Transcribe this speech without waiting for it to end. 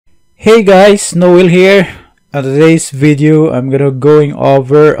Hey guys, Noel here. On today's video, I'm going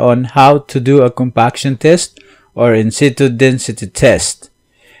over on how to do a compaction test or in-situ density test.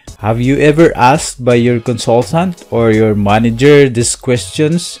 Have you ever asked by your consultant or your manager these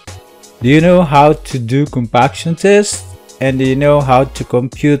questions? Do you know how to do compaction test? And do you know how to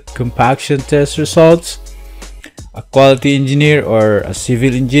compute compaction test results? A quality engineer or a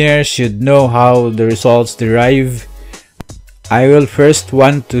civil engineer should know how the results derive. I will first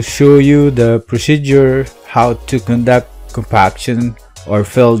want to show you the procedure how to conduct compaction or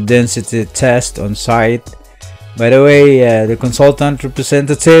field density test on site. By the way, the consultant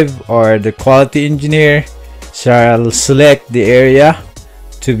representative or the quality engineer shall select the area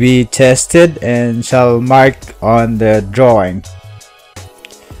to be tested and shall mark on the drawing.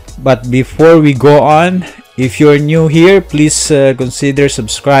 But before we go on, if you're new here, please consider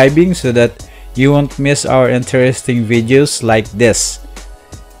subscribing so that you won't miss our interesting videos like this.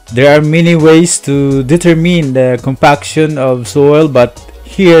 There are many ways to determine the compaction of soil, but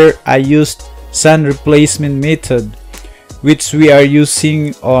here I used sand replacement method, which we are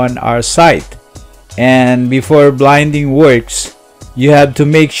using on our site. And before blinding works, you have to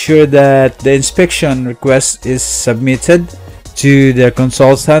make sure that the inspection request is submitted to the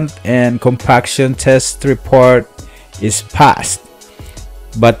consultant and compaction test report is passed.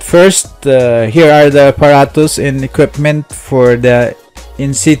 But first, here are the apparatus and equipment for the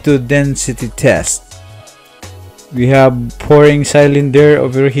in-situ density test. We have pouring cylinder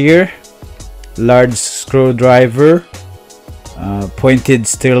over here, large screwdriver, pointed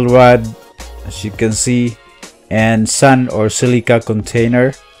steel rod as you can see, and sand or silica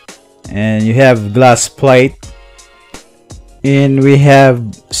container, and you have glass plate, and we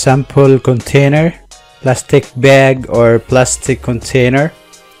have sample container, plastic bag or plastic container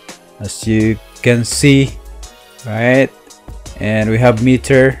as you can see, right? And we have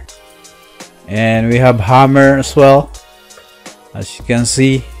meter, and we have hammer as well as you can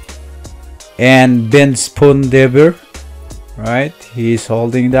see, and bend spoon dibber, right? He's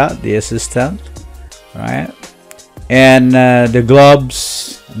holding that, the assistant, right? And the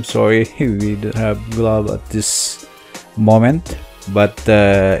gloves, I'm sorry we don't have glove at this moment, but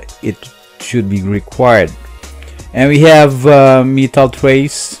it should be required. And we have metal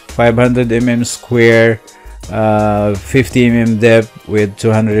trays, 500 mm square, 50 mm depth with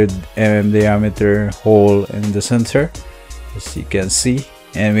 200 mm diameter hole in the center as you can see,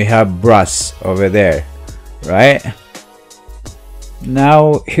 and we have brass over there, right?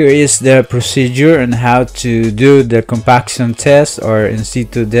 Now here is the procedure on how to do the compaction test or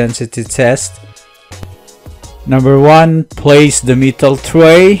in-situ density test. Number one, place the metal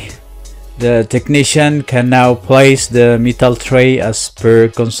tray. The technician can now place the metal tray as per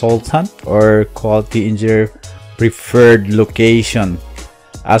consultant or quality engineer preferred location.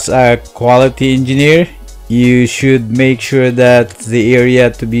 As a quality engineer, you should make sure that the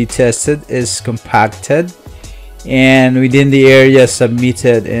area to be tested is compacted and within the area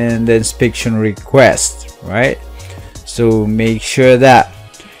submitted in the inspection request, right? So make sure that.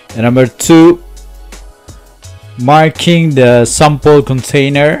 And number two, marking the sample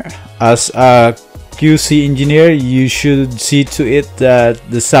container. As a QC engineer, you should see to it that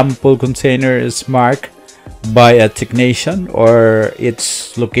the sample container is marked by a technician or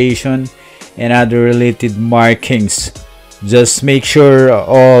its location and other related markings. Just make sure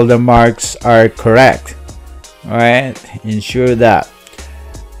all the marks are correct. Alright, ensure that.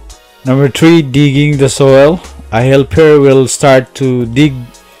 Number three, digging the soil. A helper will start to dig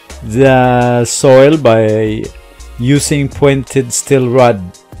the soil by using pointed steel rod,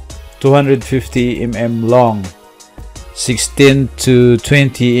 250 mm long, 16 to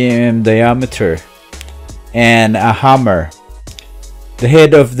 20 mm diameter, and a hammer. The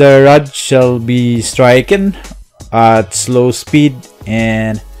head of the rod shall be striken at slow speed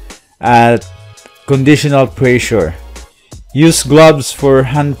and at conditional pressure. Use gloves for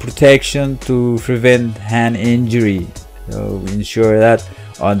hand protection to prevent hand injury. So ensure that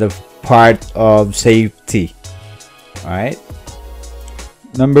on the part of safety. Alright.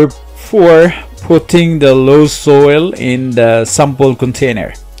 Number four, putting the loose soil in the sample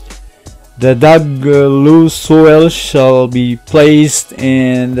container. The dug loose soil shall be placed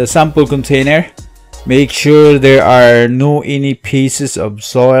in the sample container. Make sure there are no any pieces of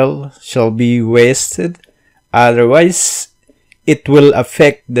soil shall be wasted, otherwise it will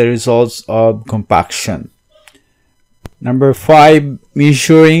affect the results of compaction. Number five,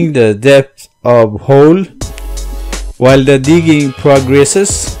 measuring the depth of hole. While the digging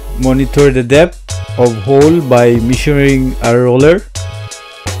progresses, monitor the depth of hole by measuring a ruler.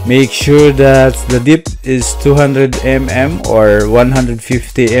 Make sure that the depth is 200 mm or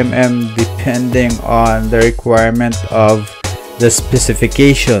 150 mm depending on the requirement of the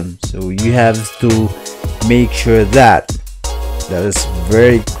specification. So you have to make sure that is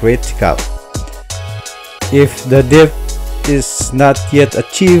very critical. If the depth is not yet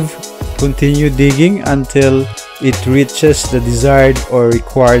achieved, continue digging until it reaches the desired or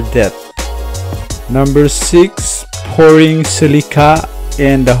required depth. Number 6, pouring silica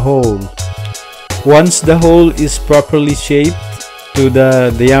in the hole. Once the hole is properly shaped to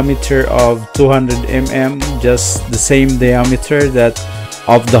the diameter of 200 mm, just the same diameter that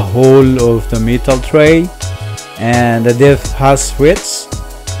of the hole of the metal tray, and the depth has width,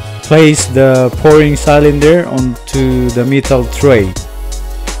 place the pouring cylinder onto the metal tray.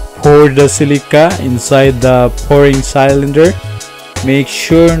 Pour the silica inside the pouring cylinder. Make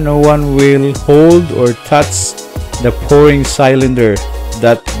sure no one will hold or touch the pouring cylinder,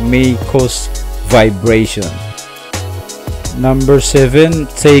 that may cause vibration. Number 7,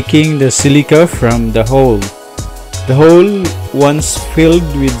 taking the silica from the hole. The hole once filled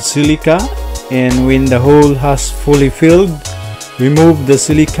with silica, and when the hole has fully filled, remove the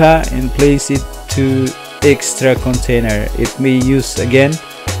silica and place it to extra container. It may use again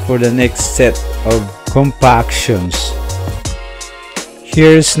for the next set of compactions.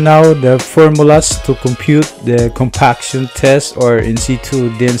 Here's now the formulas to compute the compaction test or in situ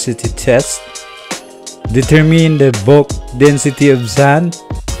density test. Determine the bulk density of sand.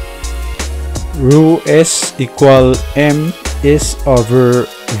 Rho S equal MS over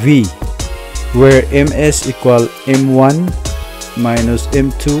V, where MS equal M1 minus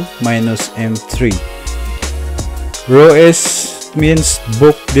M2 minus M3. Rho S means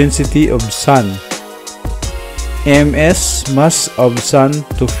bulk density of sand. MS mass of sand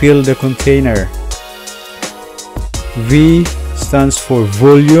to fill the container. V stands for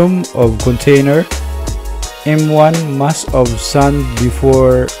volume of container. M1 mass of sand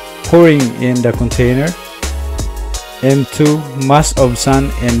before pouring in the container. M2 mass of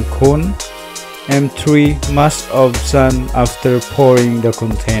sand in cone. M3 mass of sand after pouring the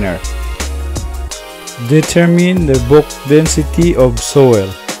container. Determine the bulk density of soil.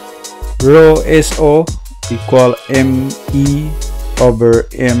 Rho SO equal ME over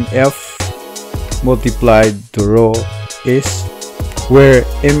MF multiplied to rho S, where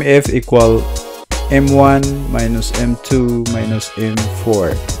MF equal M1 minus M2 minus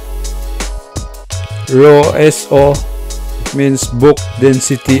M4. Rho SO means bulk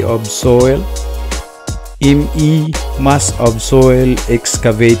density of soil. ME mass of soil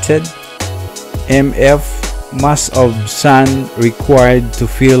excavated. MF mass of sand required to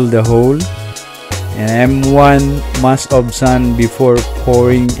fill the hole, and M1 mass of sand before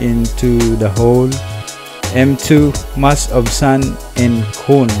pouring into the hole. M2 mass of sand in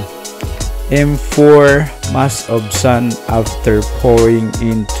cone. M4 mass of sand after pouring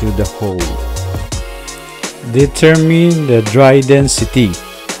into the hole. Determine the dry density.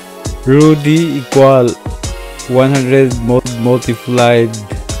 Rho D equal 100 multiplied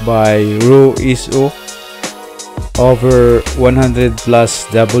by rho SO over 100 plus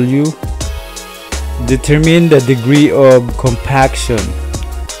W. Determine the degree of compaction.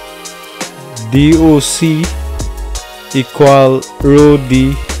 DOC equal rho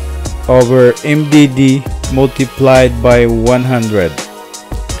D over MDD multiplied by 100.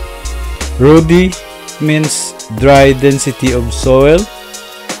 Rho D means dry density of soil.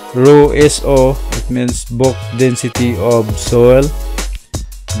 Rho SO, it means bulk density of soil.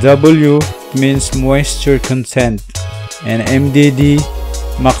 W means moisture content, and MDD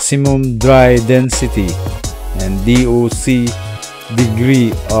maximum dry density, and DOC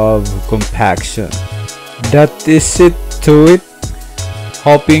degree of compaction. That is it to it.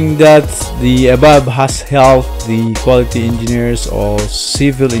 Hoping that the above has helped the quality engineers or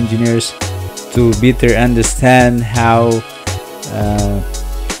civil engineers to better understand how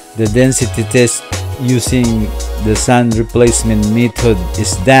the density test using the sand replacement method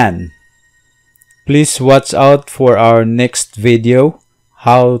is done. Please watch out for our next video,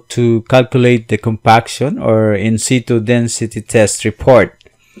 how to calculate the compaction or in situ density test report.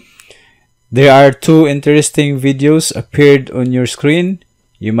 There are 2 interesting videos appeared on your screen.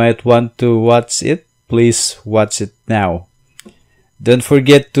 You might want to watch it. Please watch it now. Don't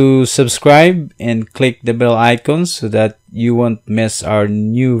forget to subscribe and click the bell icon so that you won't miss our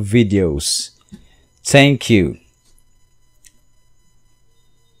new videos. Thank you.